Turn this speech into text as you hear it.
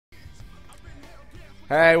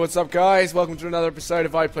Hey, what's up guys? Welcome to another episode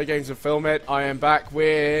of I Play Games and Film It. I am back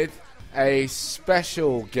with a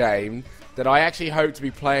special game that I actually hope to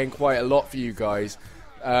be playing quite a lot for you guys.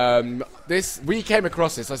 We came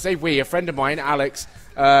across this, I say we, a friend of mine, Alex,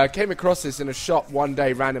 came across this in a shop one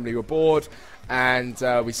day randomly. We were bored and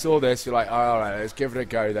we saw this, we're like, oh, alright, let's give it a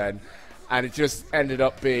go then. And it just ended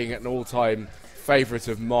up being an all-time favourite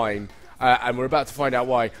of mine. And we're about to find out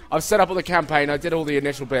why. I've set up all the campaign. I did all the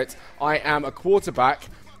initial bits. I am a quarterback.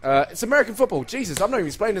 It's American football. Jesus, I'm not even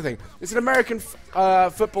explaining anything. It's an American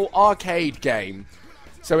football arcade game.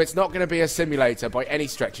 So it's not going to be a simulator by any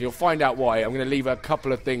stretch. You'll find out why. I'm going to leave a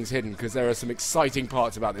couple of things hidden because there are some exciting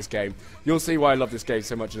parts about this game. You'll see why I love this game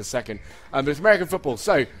so much in a second. But it's American football.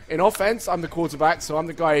 So in offense, I'm the quarterback. So I'm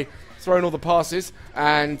the guy throwing all the passes.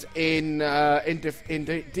 And in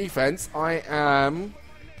defense, I am...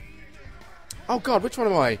 Oh god, which one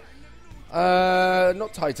am I?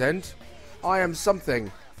 Not tight end. I am something.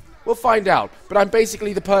 We'll find out. But I'm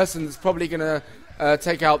basically the person that's probably going to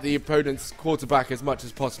take out the opponent's quarterback as much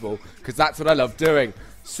as possible. Because that's what I love doing.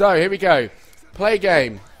 So, here we go. Play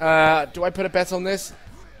game. Do I put a bet on this?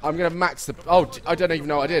 I'm going to max the... Oh, I don't even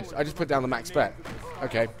know what I did. I just put down the max bet.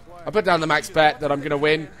 Okay. I put down the max bet that I'm going to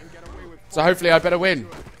win. So, hopefully I better win.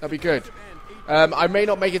 That'd be good. I may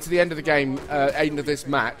not make it to the end of the game, end of this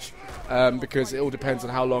match. Because it all depends on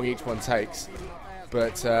how long each one takes.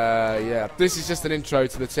 But, yeah, this is just an intro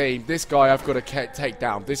to the team. This guy I've got to take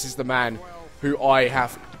down. This is the man who I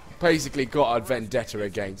have basically got a vendetta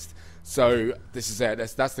against. So, this is it.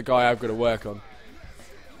 That's the guy I've got to work on.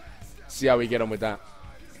 See how we get on with that.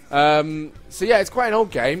 So, yeah, it's quite an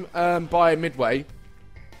old game by Midway.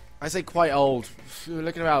 I say quite old. We're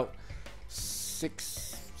looking at about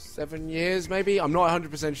 6-7 years, maybe? I'm not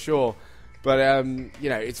 100% sure. But, you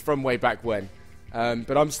know, it's from way back when.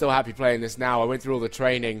 But I'm still happy playing this now. I went through all the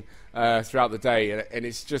training throughout the day, and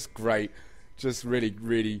it's just great. Just really,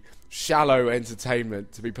 really shallow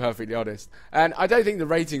entertainment, to be perfectly honest. And I don't think the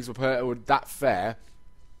ratings were that fair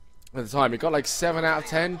at the time. It got like 7 out of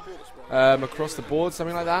 10 across the board,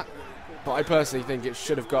 something like that. But I personally think it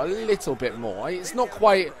should have got a little bit more. It's not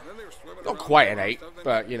quite an 8,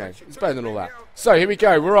 but, you know, it's better than all that. So, here we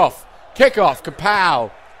go. We're off. Kick-off. Kapow.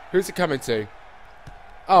 Who's it coming to?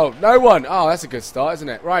 Oh, no one. Oh, that's a good start, isn't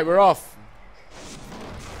it? Right, we're off.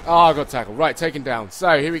 Oh, I got tackled. Right, taken down.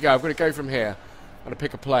 So, here we go. I'm going to go from here. I'm going to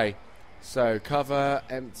pick a play. So, cover,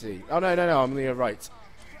 empty. Oh, no, I'm on the right.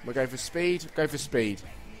 I'm going to go for speed. Go for speed.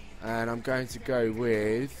 And I'm going to go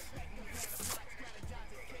with...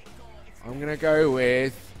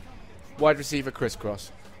 wide receiver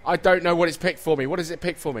crisscross. I don't know what it's picked for me. What does it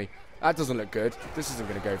pick for me? That doesn't look good. This isn't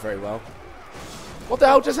going to go very well. What the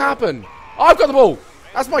hell just happened? Oh, I've got the ball.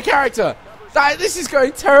 That's my character. This is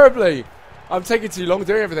going terribly. I'm taking too long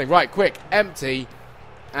doing everything. Right, quick. Empty.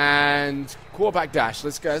 And quarterback dash.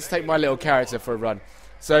 Let's go. Let's take my little character for a run.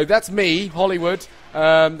 So that's me, Hollywood.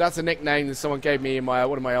 That's a nickname that someone gave me in one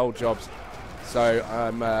of my old jobs. So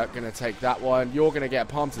I'm going to take that one. You're going to get a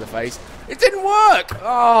palm to the face. It didn't work.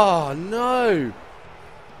 Oh, no.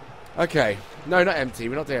 Okay. No, not empty.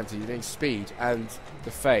 We're not doing empty. You're doing speed and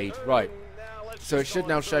the fade. Right. So it should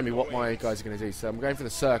now show me what my guys are going to do. So I'm going for the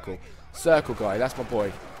circle. Circle guy, that's my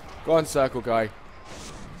boy. Go on, circle guy.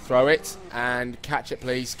 Throw it and catch it,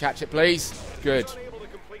 please. Catch it, please. Good.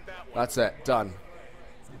 That's it. Done.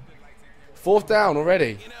 4th down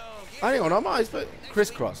already. Hang on, I might put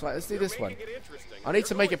crisscross. Right, let's do this one. I need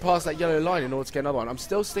to make it past that yellow line in order to get another one. I'm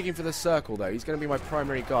still sticking for the circle, though. He's going to be my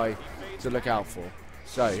primary guy to look out for.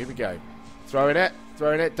 So, here we go. Throwing it.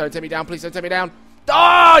 Throwing it. Don't take me down, please. Don't take me down.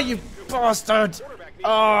 Oh, you bastard! Oh,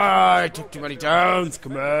 I took too many downs.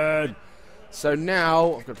 Come on. So now,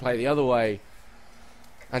 I'm going to play the other way.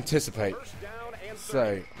 Anticipate. So,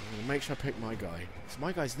 I'm going to make sure I pick my guy. So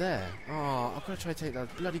my guy's there. Oh, I've got to try to take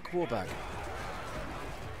that bloody quarterback.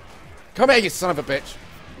 Come here, you son of a bitch.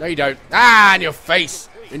 No, you don't. Ah, in your face.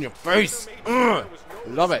 In your face. Ugh.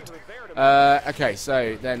 Love it. Okay,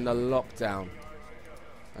 so then the lockdown.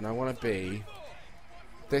 And I want to be...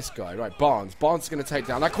 this guy, right, Barnes. Barnes is going to take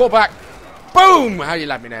down that quarterback. Boom! How you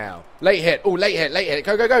like me now? Late hit. Oh, late hit, late hit.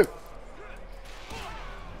 Go, go, go.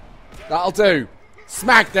 That'll do.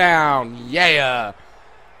 Smackdown. Yeah.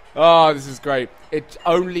 Oh, this is great. It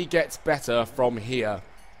only gets better from here.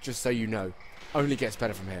 Just so you know. Only gets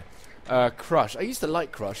better from here. Crush. I used to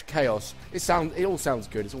like Crush. Chaos. It all sounds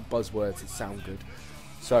good. It's all buzzwords that sound good.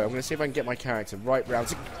 So, I'm going to see if I can get my character right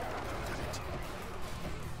round.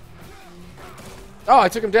 Oh, I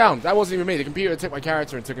took him down. That wasn't even me. The computer took my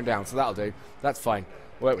character and took him down, so that'll do. That's fine.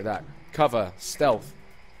 Work with that. Cover. Stealth.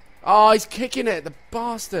 Oh, he's kicking it. The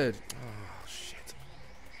bastard. Oh, shit.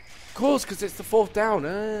 course, because it's the 4th down.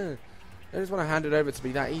 They just want to hand it over to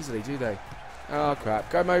me that easily, do they? Oh, crap.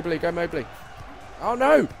 Go Mobley, go Mobley. Oh,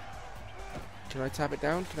 no! Can I tap it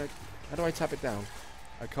down? How do I tap it down?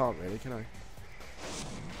 I can't really, can I?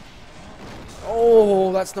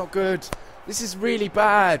 Oh, that's not good. This is really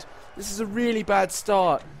bad. This is a really bad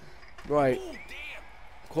start. Right.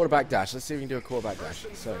 Quarterback dash. Let's see if we can do a quarterback dash.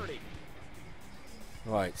 So.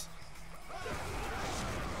 Right.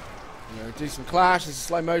 I'm going to do some clash. This is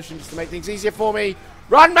slow motion just to make things easier for me.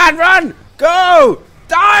 Run, man, run! Go!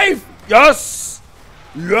 Dive! Yes!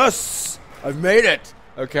 Yes! I've made it.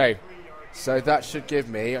 Okay. So that should give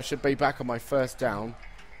me... I should be back on my 1st down.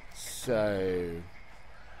 So...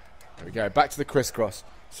 There we go. Back to the crisscross.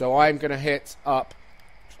 So I'm going to hit up...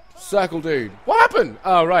 Circle dude. What happened?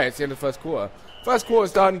 Oh, right. It's the end of the 1st quarter. 1st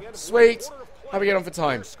quarter's done. Sweet. How are we get on for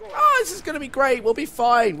time? Oh, this is going to be great. We'll be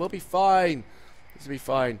fine. We'll be fine. This will be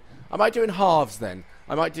fine. I might do in halves then.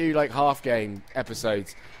 I might do like half game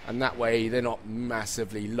episodes. And that way they're not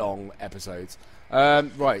massively long episodes.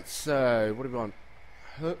 Right. So, what do we want?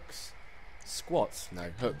 Hooks? Squats? No,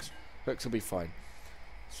 hooks. Hooks will be fine.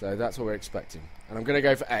 So that's what we're expecting. And I'm going to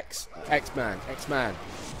go for X. X-Man. X-Man.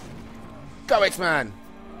 Go, X-Man.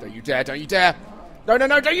 Don't you dare. Don't you dare. No, no,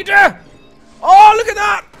 no. Don't you dare. Oh, look at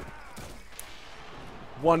that.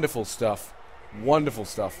 Wonderful stuff. Wonderful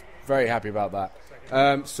stuff. Very happy about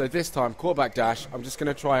that. So this time, quarterback dash. I'm just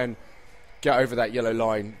going to try and get over that yellow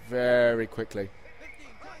line very quickly.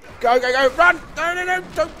 Go, go, go. Run. No, no, no.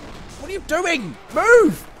 Don't. What are you doing?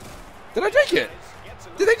 Move. Did I take it?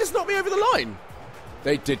 Did they just knock me over the line?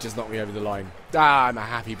 They did just knock me over the line. Ah, I'm a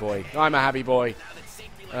happy boy. I'm a happy boy.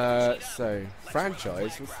 So,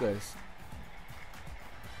 franchise. What's this?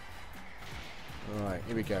 Alright,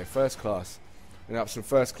 here we go. First class. We're going to have some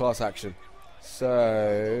first class action.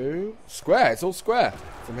 So, square. It's all square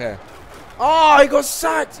from here. Oh, he got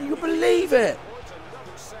sacked. You can believe it.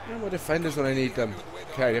 Where are my defenders when I need them?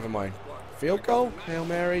 Okay, never mind. Field goal? Hail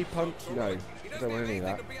Mary? Punt? No. I don't want any of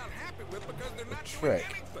that. A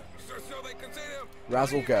trick.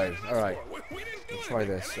 Razzle go. Alright. Let's try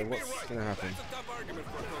this. So what's going to happen?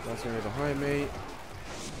 That's going to be behind me.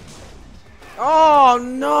 Oh,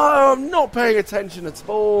 no. I'm not paying attention at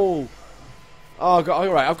all. Oh, God.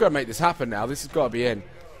 Alright. I've got to make this happen now. This has got to be in.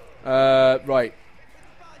 Right.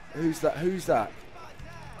 Who's that? Who's that?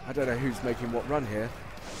 I don't know who's making what run here.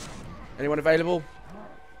 Anyone available?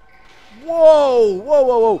 Whoa! Whoa,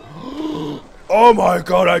 whoa, whoa. Oh my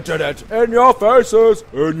God, I did it! In your faces!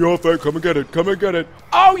 In your face! Come and get it! Come and get it!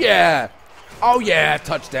 Oh yeah! Oh yeah!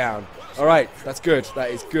 Touchdown! Alright, that's good.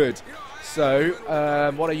 That is good. So,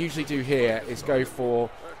 what I usually do here is go for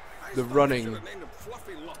the running...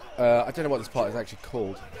 I don't know what this part is actually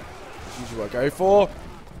called. It's usually what I go for.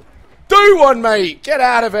 Do one, mate! Get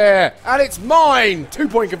out of here! And it's mine!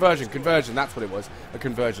 2-point conversion. Conversion, that's what it was. A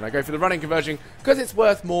conversion. I go for the running conversion because it's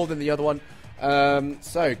worth more than the other one.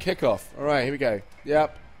 So, kickoff. Alright, here we go.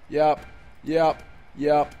 Yep, yep, yep,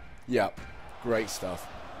 yep, yep. Great stuff.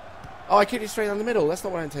 Oh, I kicked it straight down the middle. That's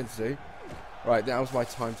not what I intended to do. Right, that was my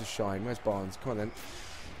time to shine. Where's Barnes? Come on then.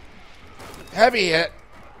 Heavy hit.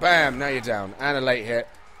 Bam, now you're down. And a late hit.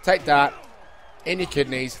 Take that. In your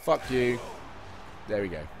kidneys. Fuck you. There we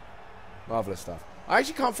go. Marvellous stuff. I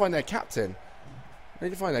actually can't find their captain. I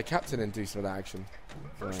need to find their captain and do some of that action.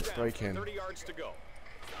 Right, break in.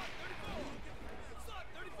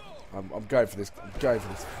 I'm going for this. I'm going for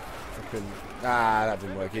this. Fucking. Ah, that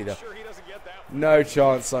didn't work either. No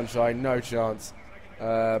chance, Sunshine. No chance.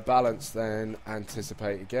 Balance, then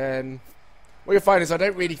anticipate again. What you'll find is I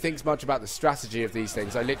don't really think much about the strategy of these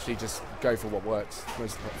things. I literally just go for what works for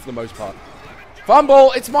the most part.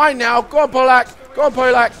 Fumble! It's mine now. Go on, Polak. Go on,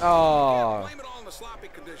 Polak. Oh.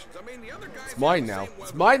 It's mine now.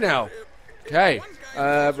 It's mine now. Okay.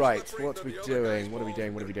 Right. What are we doing? What are we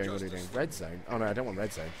doing? What are we doing? What are we doing? Red zone. Oh no, I don't want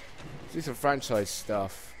red zone. Let's do some franchise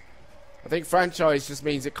stuff. I think franchise just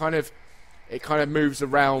means it kind of moves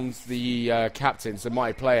around the captain, so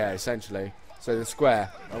my player essentially. So the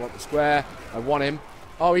square. I want the square. I want him.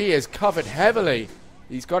 Oh, he is covered heavily.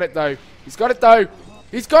 He's got it though. He's got it though.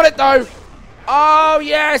 He's got it though. Oh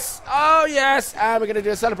yes. Oh yes. And we're gonna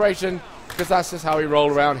do a celebration because that's just how we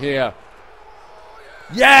roll around here.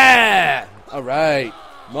 Yeah. All right.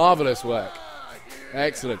 Marvelous work.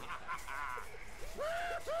 Excellent.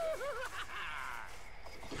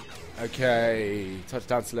 Okay.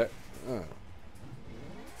 Touchdown select. Oh.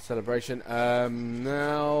 Celebration.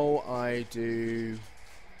 Now I do...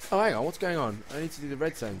 Oh, hang on. What's going on? I need to do the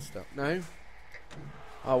red zone stuff. No?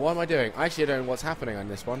 Oh, what am I doing? I actually don't know what's happening on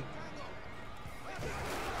this one.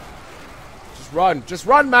 Just run. Just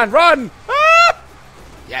run, man. Run! Ah!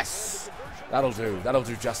 Yes. That'll do. That'll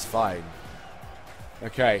do just fine.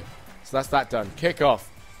 Okay. So that's that done. Kick off.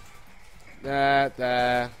 There.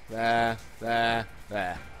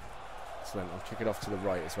 Excellent. I'll kick it off to the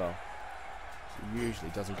right as well. It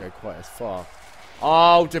usually doesn't go quite as far.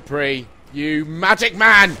 Oh, Dupree. You magic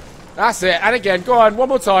man. That's it. And again, go on. One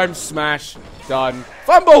more time. Smash. Done.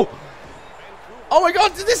 Fumble. Oh my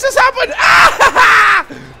god, this has happened. Ah!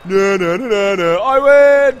 No.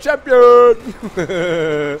 I win. Champion.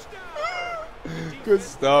 Good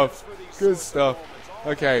stuff. Good stuff.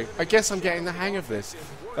 Okay. I guess I'm getting the hang of this.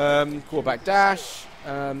 Quarterback dash.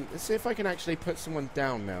 Let's see if I can actually put someone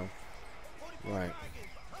down now. Right.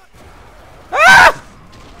 Ah!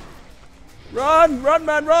 Run,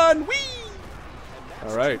 man, run! Whee!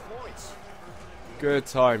 All right. Good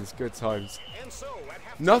times, good times.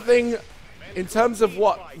 Nothing, in terms of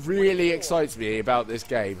what really excites me about this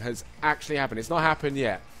game, has actually happened. It's not happened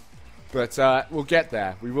yet, but we'll get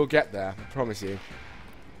there. We will get there. I promise you.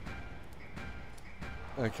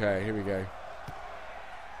 Okay, here we go.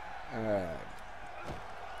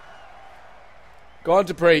 Go on,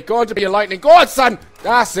 Dupree. Go on, Dupree, your lightning. Go on, son!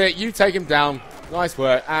 That's it. You take him down. Nice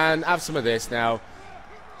work. And have some of this now.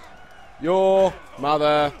 Your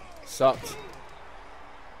mother sucked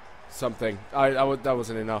something. That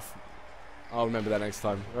wasn't enough. I'll remember that next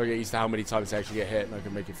time. I'll get used to how many times I actually get hit and I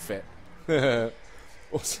can make it fit.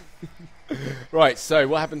 Awesome. Right, so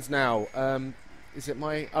what happens now? Is it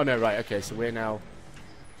my... Oh, no, right. Okay, so we're now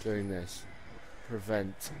doing this.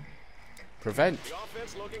 Prevent.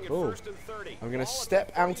 Oh, I'm going to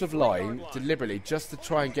step out of line deliberately just to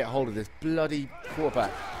try and get hold of this bloody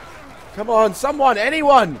quarterback. Come on, someone,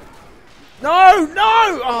 anyone! No!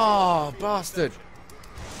 Oh, bastard.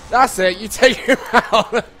 That's it, you take him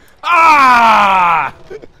out. Ah!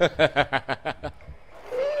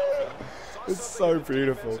 It's so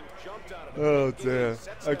beautiful. Oh, dear.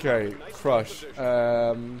 Okay, crush.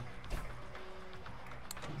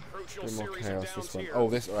 More chaos, this one. Oh,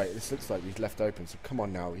 this, right, this looks like he's left open, so come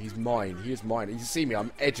on now. He's mine. He is mine. You see me,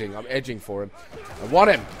 I'm edging for him. I want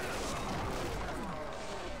him.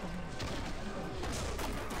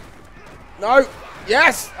 No.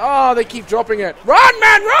 Yes. Oh, they keep dropping it. Run,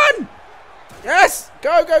 man, run. Yes.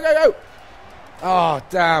 Go. Oh,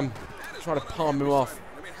 damn. Trying to palm him off.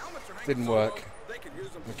 Didn't work.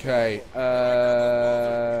 Okay. I'm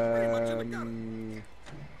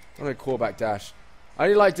going to quarterback dash. I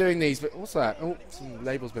only like doing these, but what's that? Oh, some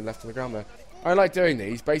label's been left on the ground there. I like doing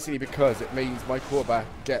these basically because it means my quarterback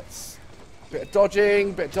gets a bit of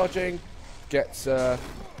dodging, gets, oh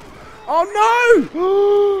no!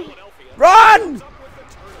 Run!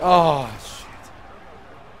 Oh, shit.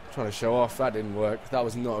 Trying to show off, that didn't work. That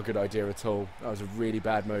was not a good idea at all. That was a really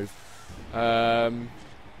bad move. Right,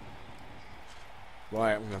 I'm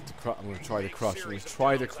going to try the crush.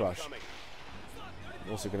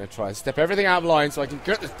 I'm also going to try and step everything out of line so I can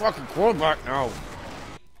get this fucking quarterback now.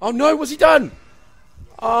 Oh no, what's he done?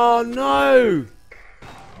 Oh no!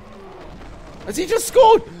 Has he just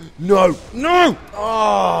scored? No!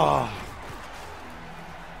 Oh!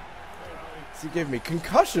 Does he give me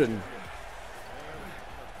concussion?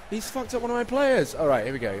 He's fucked up one of my players. Alright,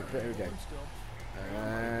 here we go.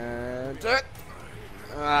 And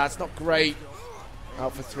it's not great.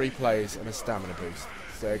 Out for 3 plays and a stamina boost.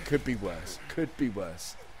 So it could be worse.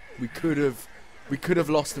 We could have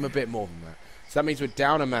lost him a bit more than that. So that means we're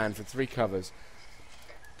down a man for 3 covers.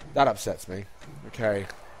 That upsets me. Okay.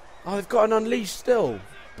 Oh, they've got an unleash still.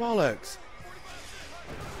 Bollocks.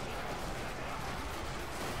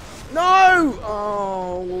 No!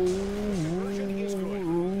 Oh.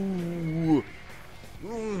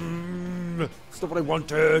 It's not what I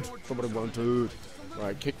wanted.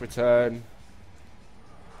 Right, kick return.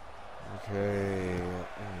 Okay.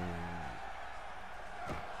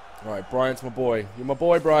 Right, Bryant's my boy. You're my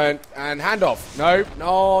boy, Bryant. And handoff. No.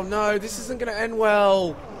 This isn't going to end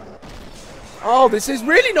well. Oh, this is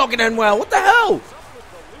really not going to end well. What the hell?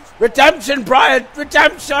 Redemption, Bryant.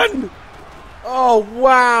 Redemption. Oh,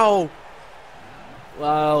 wow.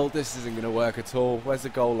 Well, this isn't going to work at all. Where's the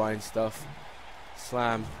goal line stuff?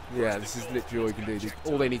 Slam. Yeah, this is literally all you can do.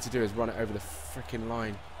 All they need to do is run it over the freaking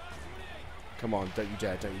line. Come on, don't you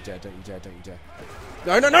dare. No.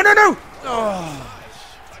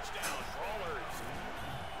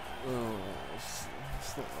 Oh, it's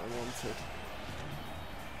not what I wanted.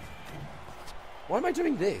 Why am I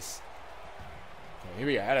doing this? Okay, here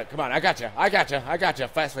we go. Come on, I gotcha.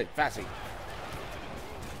 Fastly.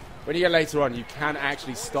 When you get later on, you can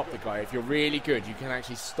actually stop the guy. If you're really good, you can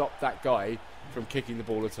actually stop that guy from kicking the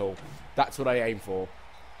ball at all. That's what I aim for.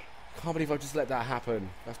 Can't believe I just let that happen.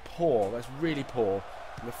 That's poor. That's really poor.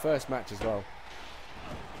 In the first match as well.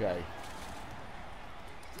 Okay.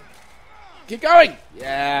 Keep going.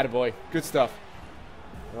 Yeah, boy. Good stuff.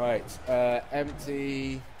 Right.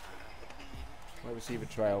 Empty. Wide receiver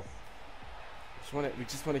trail. We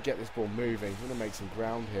just want to get this ball moving. We want to make some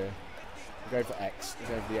ground here. We'll go for X. We'll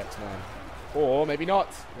go for the X-Man. Or maybe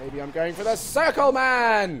not. Maybe I'm going for the Circle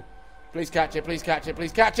Man. Please catch it. Please catch it.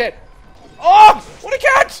 Please catch it. Oh! What a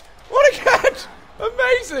catch! What a catch!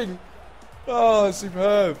 Amazing! Oh,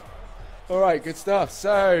 superb. Alright, good stuff.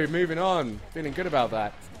 So, moving on. Feeling good about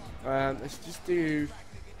that. Let's just do...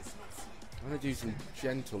 I want to do some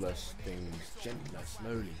gentleness things. Gentler,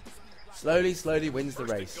 slowly. Slowly wins the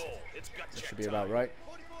race. That should be about right.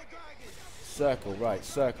 Circle, right,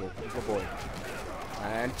 circle. Good boy.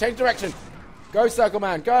 And change direction. Go, Circle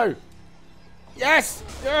Man, go! Yes!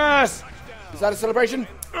 Yes! Is that a celebration?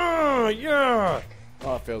 Yeah!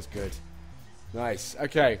 Oh, it feels good. Nice.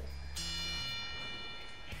 Okay.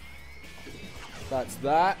 That's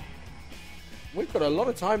that. We've got a lot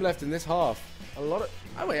of time left in this half. A lot of...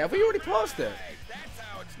 Oh, wait, have we already passed it?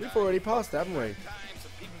 We've already passed it, haven't we?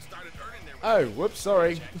 Oh, whoops,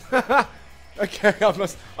 sorry. Okay, I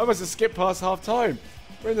must have skipped past half time.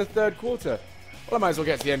 We're in the third quarter. Well, I might as well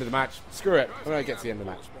get to the end of the match. Screw it. I'm going to get to the end of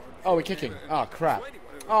the match. Oh, we're kicking. Oh, crap.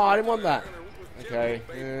 Oh, I didn't want that. Okay.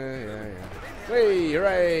 Yeah. Whee,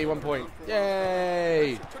 hooray, 1 point.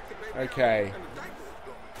 Yay. Okay.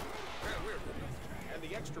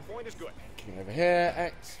 King over here.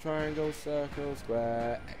 X, triangle, circle,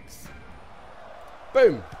 square, X.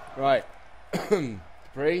 Boom. Right.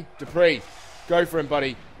 Dupree. Go for him,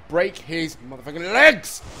 buddy. Break his motherfucking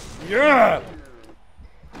legs. Yeah.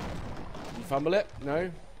 You fumble it? No.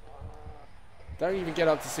 Don't even get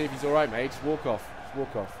up to see if he's alright, mate. Just walk off.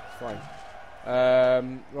 It's fine.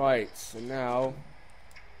 Right. So now...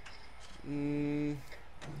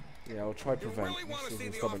 yeah, I'll try prevent.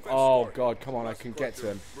 Oh, God. Come on. I can get to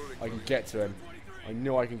him. I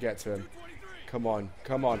know I can get to him. Come on.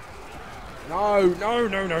 No.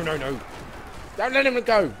 Don't let him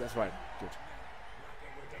go. That's right. Good.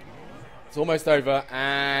 It's almost over.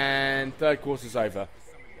 And third quarter's over.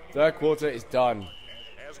 Third quarter is done.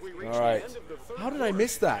 Alright. How did I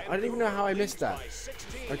miss that? I don't even know how I missed that.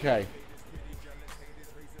 Okay.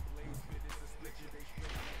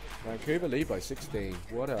 Vancouver lead by 16.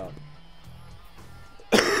 What up?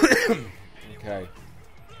 Okay.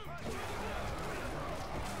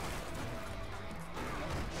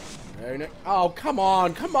 No. Oh, come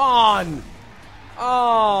on!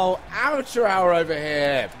 Oh, amateur hour over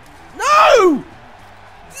here. No!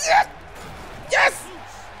 Yes!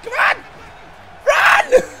 Come on!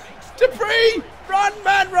 Run! Dupree! Run,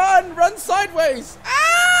 man, run! Run sideways!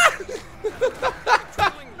 Ah!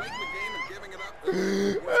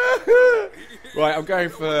 Right, I'm going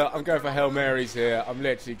for Hail Marys here. I'm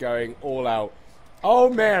literally going all out. Oh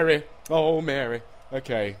Mary!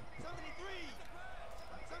 Okay.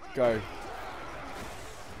 Go.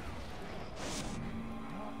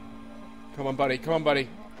 Come on, buddy.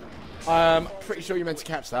 I'm pretty sure you're meant to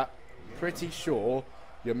catch that. Pretty sure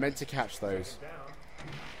you're meant to catch those.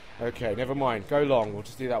 Okay, never mind. Go long. We'll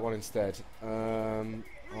just do that one instead. I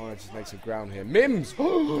want to just make some ground here. Mims!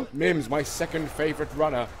 Mims, my second favourite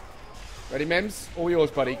runner. Ready, Mims? All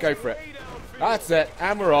yours, buddy. Go for it. That's it.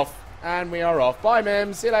 And we're off. And we are off. Bye,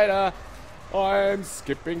 Mims. See you later. I'm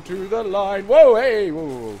skipping to the line. Whoa, hey.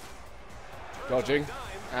 Whoa. Dodging.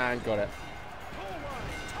 And got it.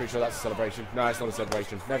 Pretty sure that's a celebration. No, it's not a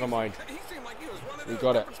celebration. Never mind. We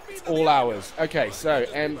got it. It's all ours. Okay, so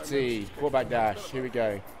empty. Quarterback dash. Here we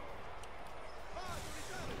go.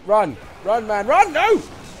 Run, man, run! No!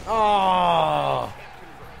 Ah,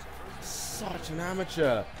 such an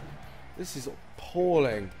amateur. This is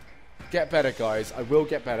appalling. Get better, guys. I will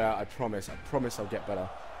get better. I promise. I'll get better.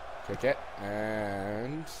 Kick it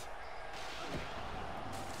and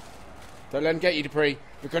don't let him get you, Dupree,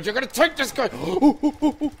 because you're gonna take this guy. What did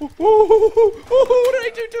I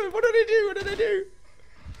do to him? What did I do?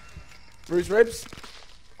 Bruised ribs.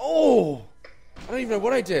 Oh, I don't even know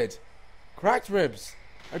what I did. Cracked ribs.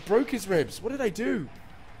 I broke his ribs. What did I do?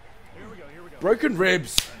 Here we go. Broken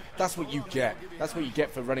ribs. That's what you get. That's what you get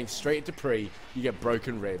for running straight into Dupree. You get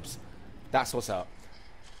broken ribs. That's what's up.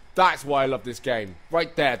 That's why I love this game.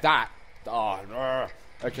 Right there. That. Oh,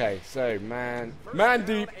 okay, so man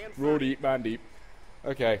deep. Raw deep, man deep.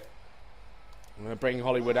 Okay. I'm going to bring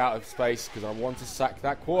Hollywood out of space because I want to sack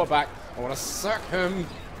that quarterback. I want to sack him.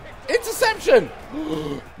 Interception!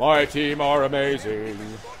 My team are amazing.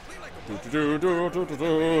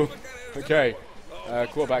 Okay,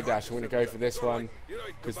 quarterback dash. I'm going to go for this one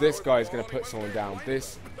because this guy is going to put someone down.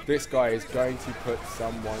 This guy is going to put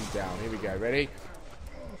someone down. Here we go. Ready?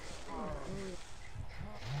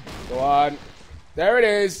 Go on. There it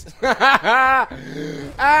is.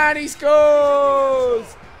 And he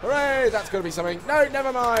scores. Hooray. That's going to be something. No,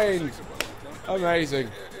 never mind. Amazing.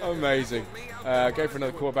 Amazing. Go for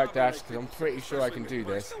another quarterback dash because I'm pretty sure I can do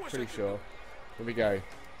this. Pretty sure. Here we go.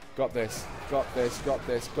 Got this. Got this. Got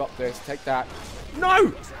this. Got this. Take that. No.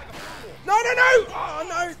 No, no, no. Oh,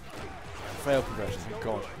 no. Fail conversion. Thank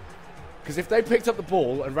God. Because if they picked up the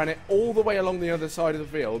ball and ran it all the way along the other side of the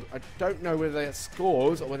field, I don't know whether they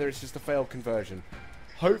scores or whether it's just a failed conversion.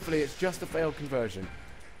 Hopefully it's just a failed conversion.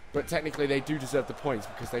 But technically they do deserve the points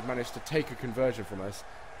because they've managed to take a conversion from us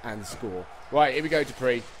and score. Right, here we go,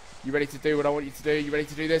 Dupree. You ready to do what I want you to do? You ready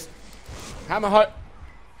to do this? Hammer hut.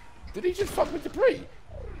 Did he just fuck with Dupree?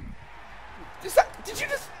 Did you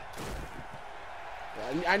just...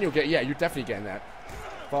 And you'll get... Yeah, you're definitely getting that.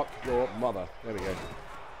 Fuck your mother. There we go.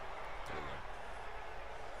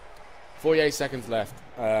 48 seconds left.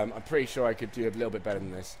 I'm pretty sure I could do a little bit better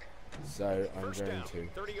than this. So I'm going to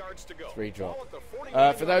 3 drop.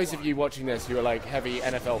 For those of you watching this who are like heavy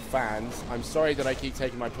NFL fans, I'm sorry that I keep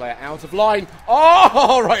taking my player out of line.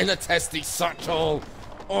 Oh, right in the testy satchel.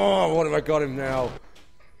 Oh, what have I got him now?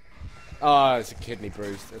 Oh, it's a kidney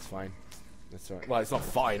bruise. That's fine. That's all right. Well, it's not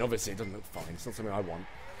fine. Obviously, it doesn't look fine. It's not something I want.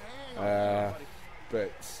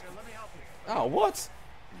 But... Oh, what?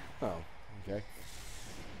 Oh, okay.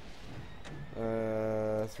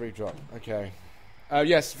 3 drop. Okay.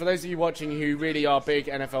 Yes, for those of you watching who really are big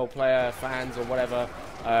NFL player fans or whatever,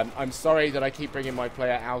 I'm sorry that I keep bringing my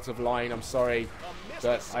player out of line. I'm sorry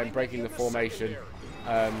that I'm breaking the formation.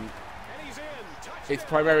 It's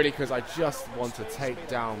primarily because I just want to take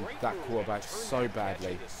down that quarterback so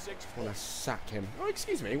badly. I want to sack him. Oh,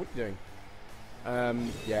 excuse me. What are you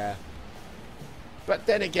doing? Yeah. But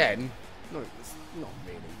then again, no, it's not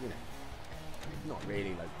really, you know, not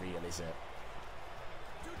really like real, is it?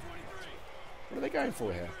 What are they going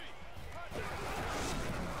for here?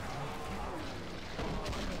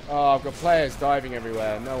 Oh, I've got players diving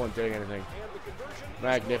everywhere. No one doing anything.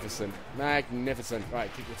 Magnificent. Magnificent. Right,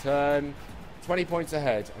 kick return. 20 points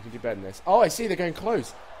ahead. I can do better than this. Oh, I see. They're going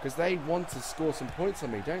close. Because they want to score some points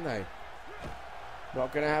on me, don't they?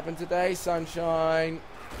 Not going to happen today, sunshine.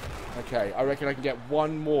 Okay, I reckon I can get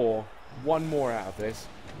one more out of this.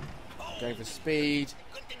 Going for speed.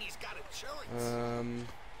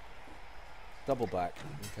 Double back.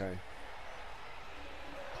 Okay.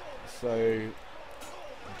 So. Okay.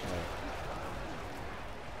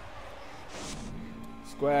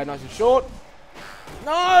 Square, nice and short.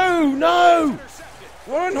 No! No!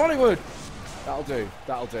 We're in Hollywood. That'll do.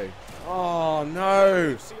 That'll do. Oh,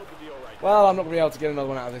 no. Well, I'm not going to be able to get another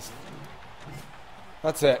one out of this.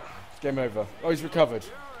 That's it. Game over. Oh, he's recovered.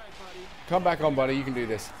 Come back on, buddy. You can do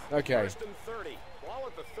this. Okay.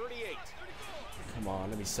 Come on,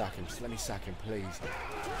 let me sack him. Just let me sack him, please.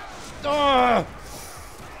 Ah!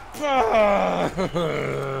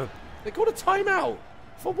 Ah! They called a timeout.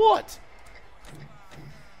 For what?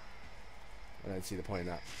 I don't see the point in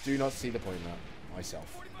that. Do not see the point in that. Myself.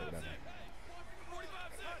 But whatever.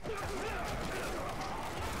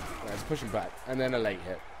 Let's push him back. And then a late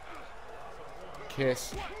hit.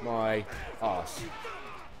 Kiss my ass.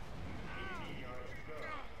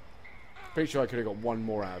 Pretty sure I could have got one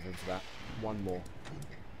more out of him for that. One more.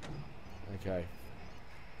 Okay.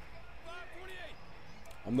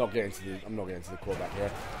 I'm not getting to the quarterback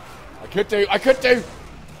here. I could do.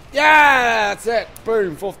 Yeah, that's it.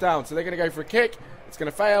 Boom, 4th down. So they're going to go for a kick. It's going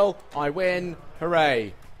to fail. I win.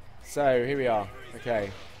 Hooray. So here we are. Okay.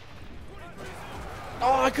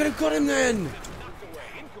 Oh, I could have got him then.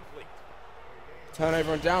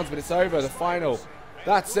 Turnover on downs, but it's over. The final.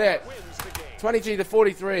 That's it.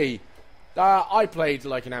 22-43. I played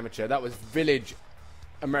like an amateur. That was village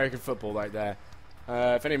American football right there.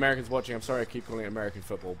 If any Americans watching, I'm sorry I keep calling it American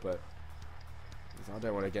football, but I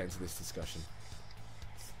don't want to get into this discussion.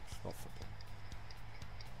 It's not football.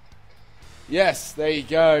 Yes, there you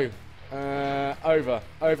go. Over.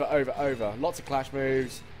 Lots of clash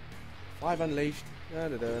moves. 5 unleashed.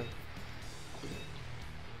 Da-da-da.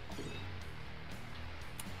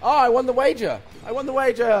 Oh, I won the wager.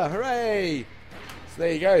 Hooray. So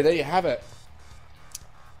there you go. There you have it.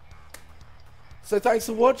 So thanks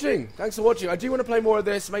for watching. I do want to play more of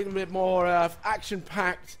this, make them a bit more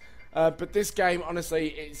action-packed. But this game, honestly,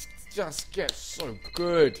 it just gets so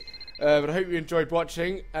good. But I hope you enjoyed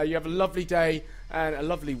watching. You have a lovely day and a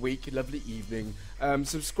lovely week, a lovely evening.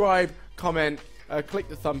 Subscribe, comment, click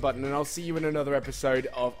the thumb button, and I'll see you in another episode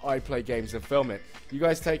of I Play Games and Film It. You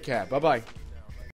guys take care. Bye-bye.